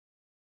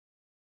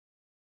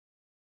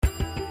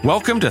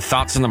Welcome to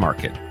Thoughts on the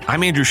Market.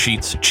 I'm Andrew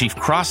Sheets, Chief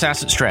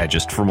Cross-Asset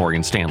Strategist for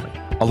Morgan Stanley.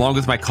 Along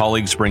with my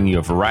colleagues bringing you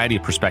a variety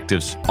of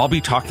perspectives, I'll be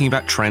talking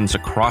about trends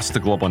across the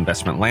global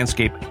investment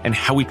landscape and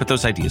how we put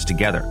those ideas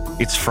together.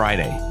 It's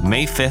Friday,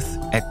 May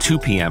 5th at 2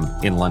 p.m.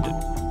 in London.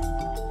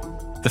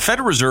 The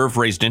Federal Reserve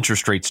raised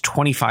interest rates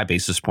 25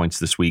 basis points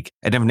this week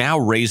and have now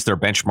raised their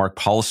benchmark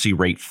policy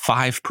rate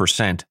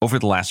 5% over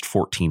the last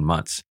 14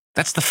 months.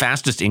 That's the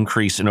fastest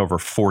increase in over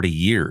 40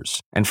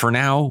 years. And for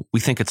now, we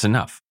think it's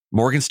enough.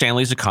 Morgan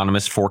Stanley's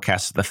economists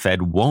forecast that the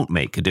Fed won't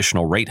make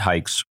additional rate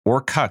hikes or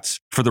cuts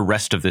for the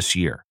rest of this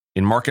year.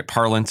 In market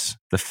parlance,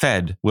 the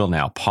Fed will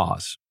now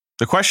pause.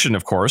 The question,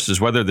 of course, is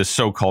whether this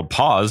so-called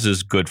pause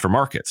is good for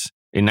markets.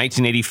 In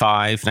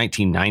 1985,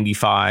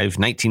 1995,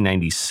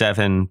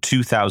 1997,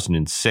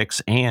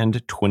 2006,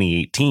 and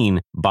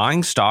 2018,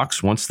 buying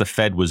stocks once the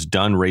Fed was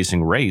done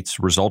raising rates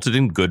resulted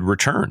in good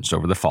returns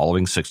over the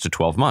following 6 to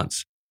 12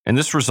 months. And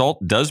this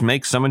result does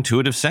make some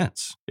intuitive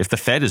sense. If the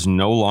Fed is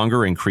no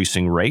longer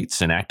increasing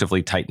rates and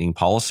actively tightening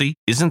policy,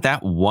 isn't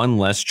that one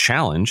less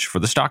challenge for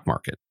the stock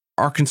market?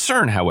 Our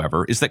concern,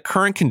 however, is that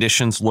current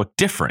conditions look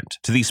different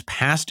to these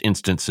past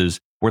instances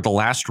where the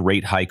last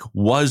rate hike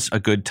was a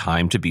good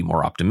time to be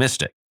more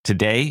optimistic.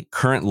 Today,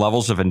 current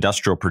levels of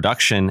industrial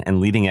production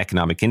and leading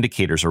economic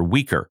indicators are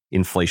weaker,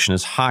 inflation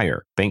is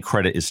higher, bank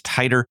credit is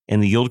tighter,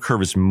 and the yield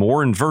curve is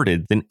more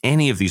inverted than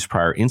any of these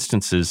prior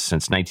instances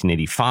since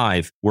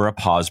 1985, where a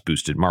pause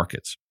boosted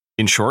markets.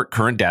 In short,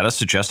 current data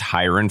suggests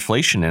higher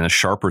inflation and a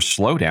sharper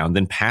slowdown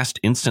than past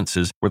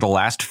instances where the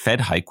last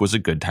Fed hike was a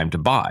good time to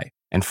buy.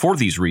 And for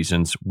these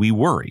reasons, we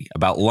worry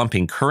about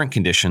lumping current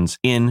conditions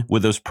in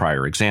with those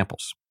prior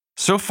examples.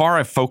 So far,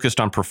 I've focused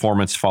on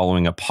performance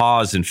following a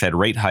pause in Fed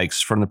rate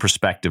hikes from the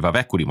perspective of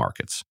equity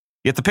markets.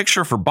 Yet the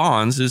picture for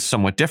bonds is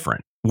somewhat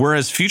different.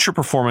 Whereas future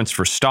performance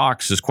for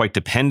stocks is quite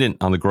dependent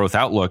on the growth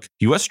outlook,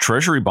 U.S.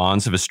 Treasury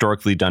bonds have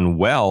historically done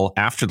well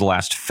after the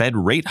last Fed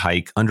rate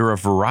hike under a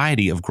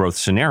variety of growth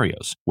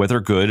scenarios, whether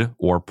good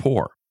or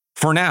poor.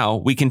 For now,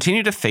 we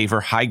continue to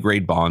favor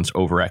high-grade bonds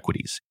over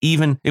equities,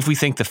 even if we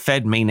think the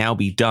Fed may now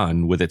be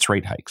done with its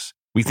rate hikes.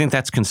 We think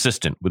that's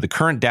consistent with the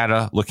current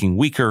data looking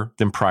weaker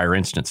than prior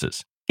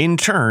instances. In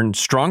turn,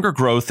 stronger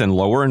growth and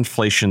lower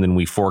inflation than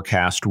we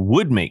forecast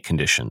would make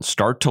conditions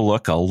start to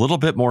look a little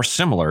bit more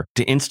similar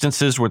to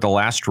instances where the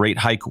last rate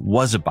hike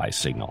was a buy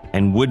signal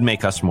and would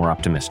make us more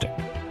optimistic.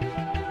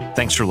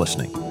 Thanks for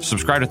listening.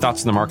 Subscribe to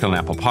Thoughts on the Market on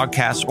Apple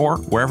Podcasts or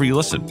wherever you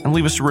listen and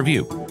leave us a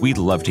review. We'd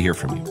love to hear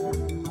from you.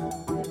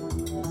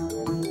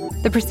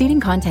 The preceding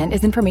content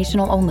is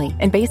informational only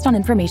and based on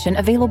information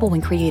available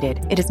when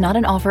created. It is not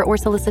an offer or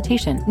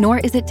solicitation, nor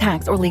is it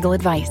tax or legal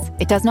advice.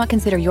 It does not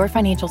consider your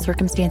financial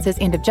circumstances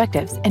and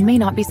objectives and may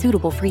not be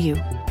suitable for you.